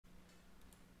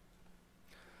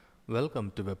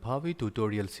Welcome to WebHarvy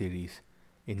tutorial series.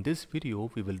 In this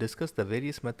video, we will discuss the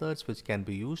various methods which can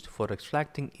be used for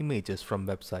extracting images from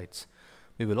websites.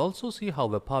 We will also see how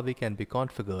WebHarvy can be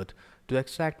configured to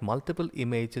extract multiple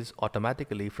images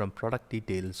automatically from product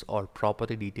details or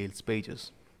property details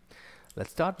pages.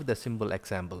 Let's start with a simple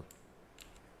example.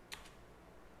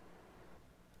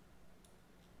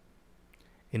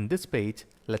 In this page,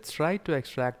 let's try to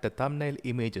extract the thumbnail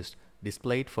images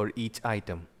displayed for each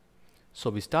item. So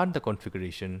we start the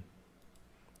configuration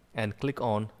and click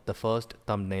on the first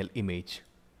thumbnail image.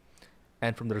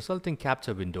 And from the resulting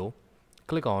capture window,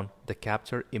 click on the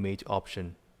capture image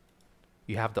option.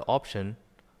 You have the option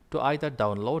to either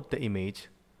download the image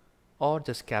or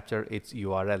just capture its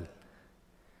URL.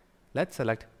 Let's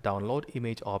select download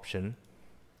image option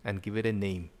and give it a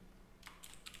name.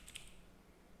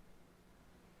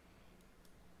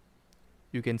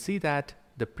 You can see that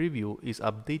the preview is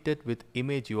updated with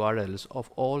image URLs of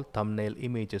all thumbnail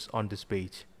images on this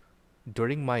page.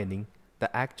 During mining,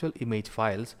 the actual image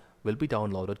files will be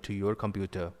downloaded to your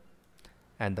computer,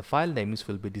 and the file names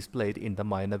will be displayed in the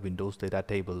miner Windows data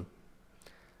table.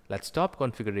 Let's stop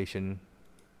configuration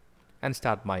and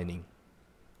start mining.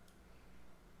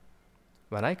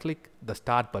 When I click the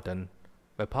Start button,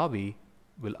 WebHarvy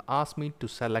will ask me to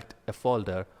select a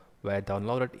folder where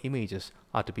downloaded images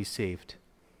are to be saved.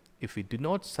 If we do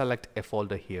not select a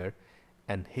folder here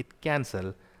and hit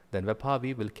cancel, then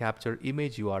WebHarvy will capture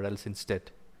image URLs instead.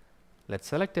 Let's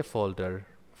select a folder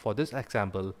for this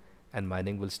example and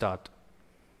mining will start.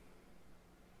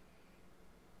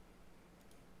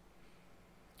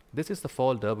 This is the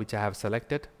folder which I have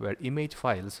selected where image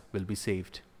files will be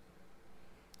saved.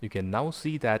 You can now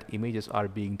see that images are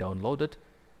being downloaded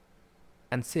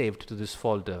and saved to this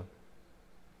folder.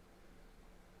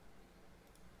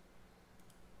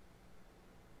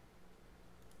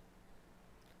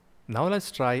 Now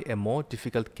let's try a more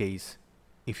difficult case.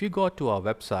 If you go to our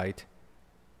website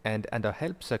and under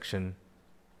help section,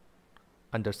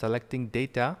 under selecting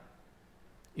data,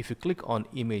 if you click on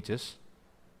images,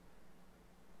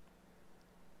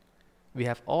 we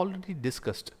have already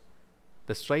discussed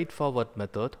the straightforward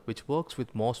method which works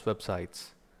with most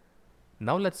websites.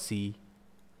 Now let's see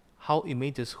how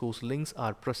images whose links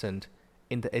are present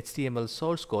in the HTML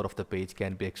source code of the page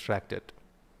can be extracted.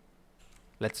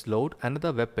 Let's load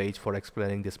another web page for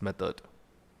explaining this method.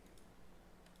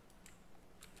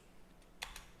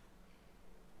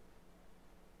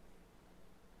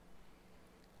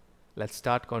 Let's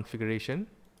start configuration.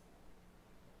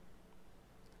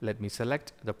 Let me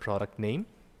select the product name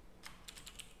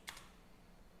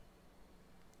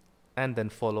and then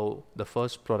follow the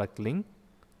first product link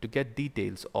to get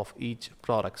details of each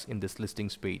products in this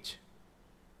listings page.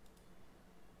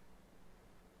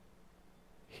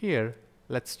 Here,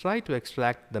 let's try to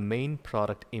extract the main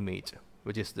product image,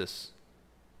 which is this.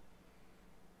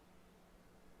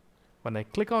 When I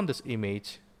click on this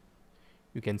image,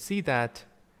 you can see that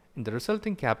in the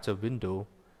resulting capture window,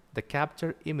 the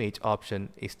capture image option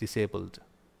is disabled.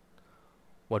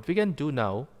 What we can do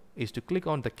now is to click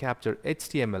on the capture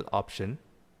HTML option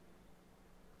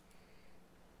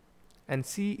and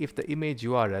see if the image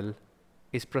URL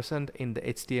is present in the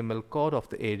HTML code of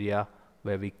the area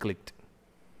where we clicked.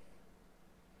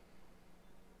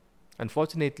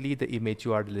 Unfortunately, the image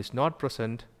URL is not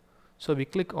present, so we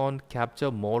click on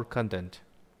Capture More Content,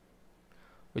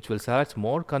 which will select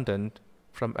more content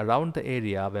from around the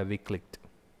area where we clicked.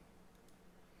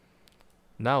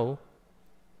 Now,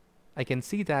 I can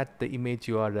see that the image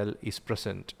URL is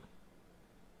present.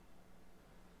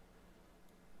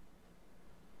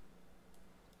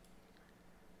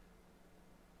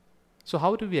 So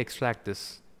how do we extract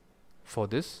this? For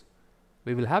this,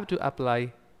 we will have to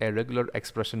apply a regular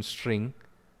expression string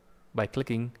by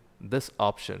clicking this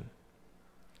option.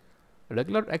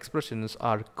 Regular expressions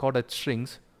are coded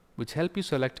strings which help you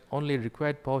select only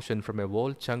required portion from a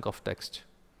whole chunk of text.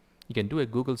 You can do a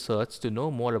Google search to know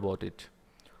more about it,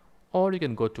 or you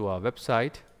can go to our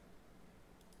website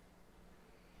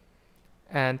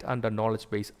and under knowledge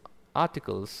base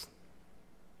articles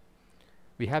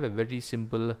we have a very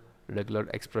simple regular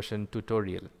expression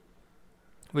tutorial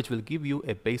which will give you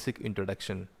a basic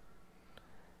introduction.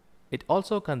 It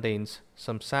also contains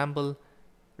some sample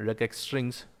RegEx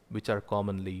strings which are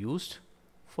commonly used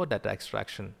for data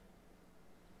extraction.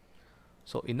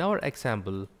 So in our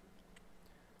example,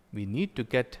 we need to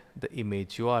get the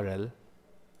image URL,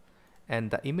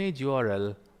 and the image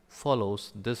URL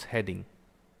follows this heading.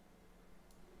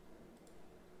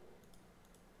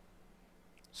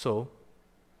 So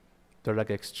the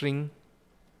RegEx string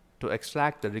to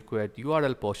extract the required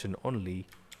URL portion only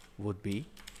would be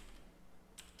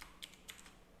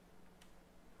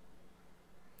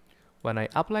When I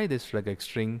apply this regex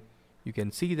string, you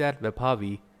can see that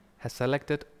WebHarvy has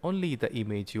selected only the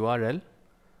image URL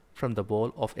from the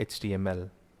wall of HTML.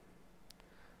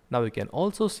 Now you can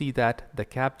also see that the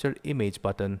capture image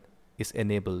button is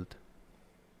enabled.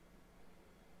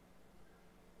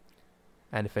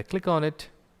 And if I click on it,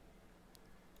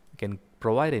 you can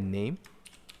provide a name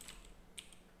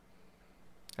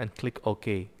and click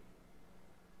OK.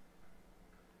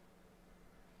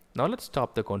 Now let's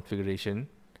stop the configuration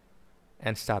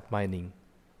and start mining.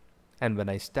 And when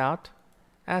I start,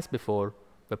 as before,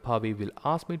 WebHarvy will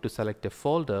ask me to select a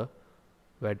folder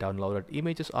where downloaded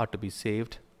images are to be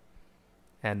saved.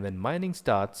 And when mining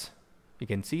starts, you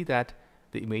can see that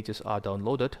the images are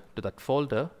downloaded to that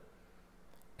folder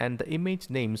and the image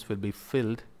names will be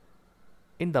filled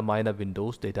in the miner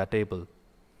Windows data table.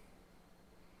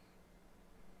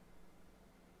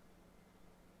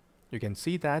 You can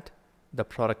see that the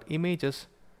product images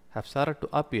have started to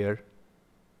appear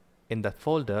in that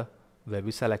folder where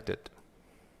we selected.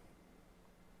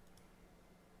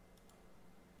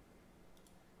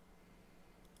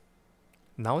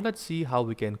 Now let's see how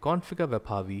we can configure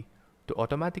WebHarvy to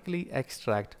automatically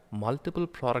extract multiple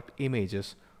product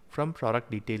images from product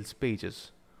details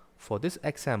pages. For this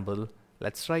example,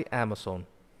 let's try Amazon.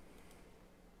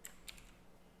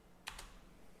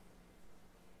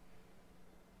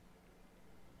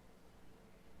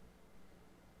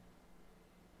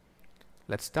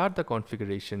 Let's start the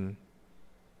configuration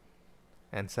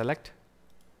and select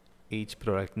each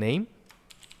product name.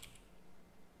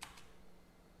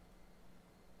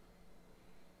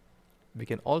 We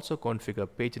can also configure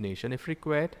pagination if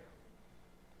required.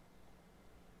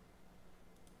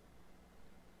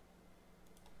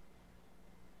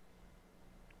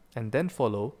 And then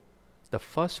follow the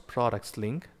first product's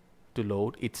link to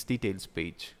load its details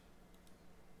page.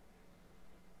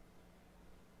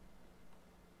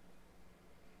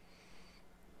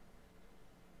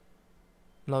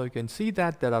 Now you can see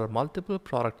that there are multiple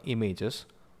product images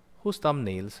whose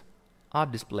thumbnails are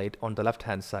displayed on the left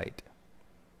hand side.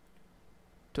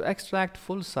 To extract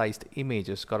full-sized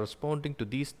images corresponding to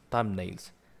these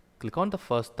thumbnails, click on the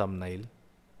first thumbnail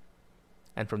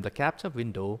and from the capture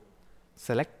window,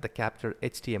 select the Capture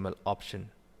HTML option.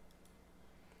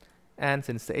 And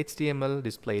since the HTML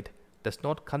displayed does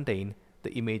not contain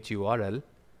the image URL,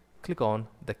 click on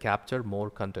the Capture More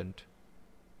Content.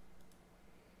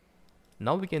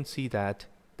 Now we can see that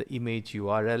the image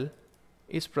URL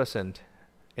is present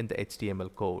in the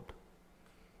HTML code.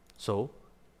 So,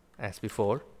 as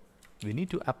before, we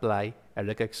need to apply a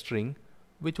regex string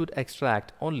which would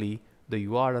extract only the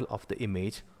URL of the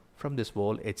image from this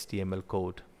whole HTML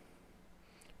code.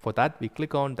 For that, we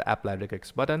click on the Apply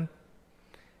Regex button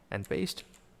and paste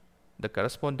the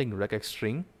corresponding regex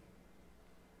string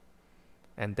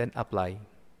and then apply.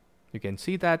 You can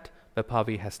see that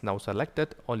WebHarvy has now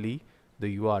selected only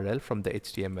the URL from the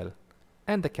HTML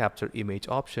and the capture image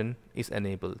option is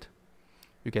enabled.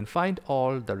 You can find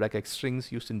all the regex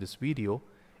strings used in this video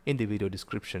in the video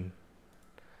description.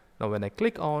 Now when I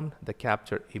click on the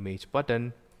capture image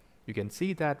button, you can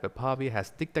see that WebHarvy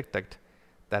has detected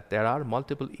that there are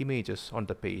multiple images on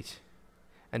the page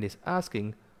and is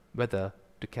asking whether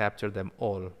to capture them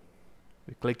all.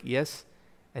 We click yes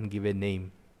and give a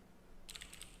name.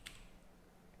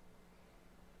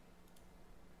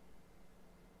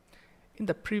 In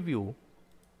the preview,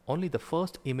 only the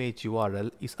first image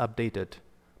URL is updated,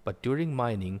 but during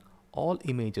mining, all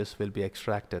images will be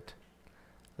extracted.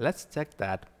 Let's check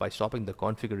that by stopping the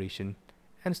configuration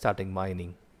and starting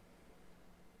mining.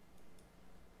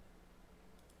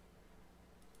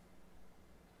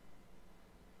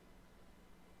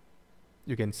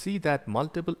 You can see that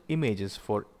multiple images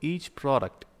for each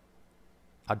product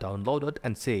are downloaded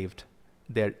and saved.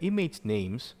 Their image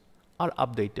names are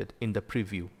updated in the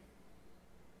preview.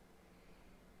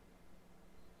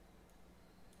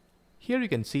 Here you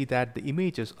can see that the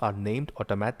images are named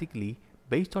automatically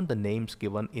based on the names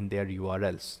given in their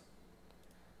URLs.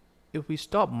 If we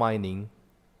stop mining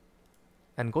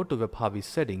and go to WebHarvy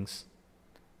settings,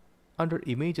 under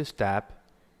Images tab,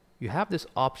 you have this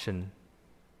option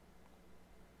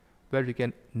where you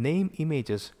can name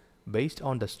images based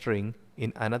on the string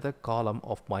in another column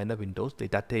of Miner Windows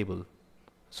data table.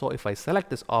 So if I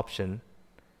select this option,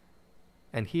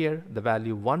 and here the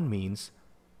value 1 means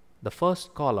the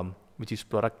first column, which is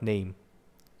product name.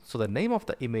 So the name of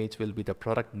the image will be the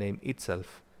product name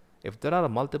itself. If there are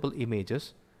multiple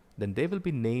images, then they will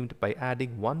be named by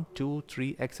adding 1, 2,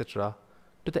 3, etc.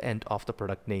 to the end of the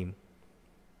product name.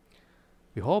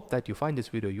 We hope that you find this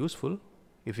video useful.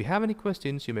 If you have any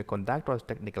questions, you may contact our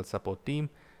technical support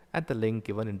team at the link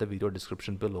given in the video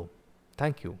description below.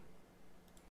 Thank you.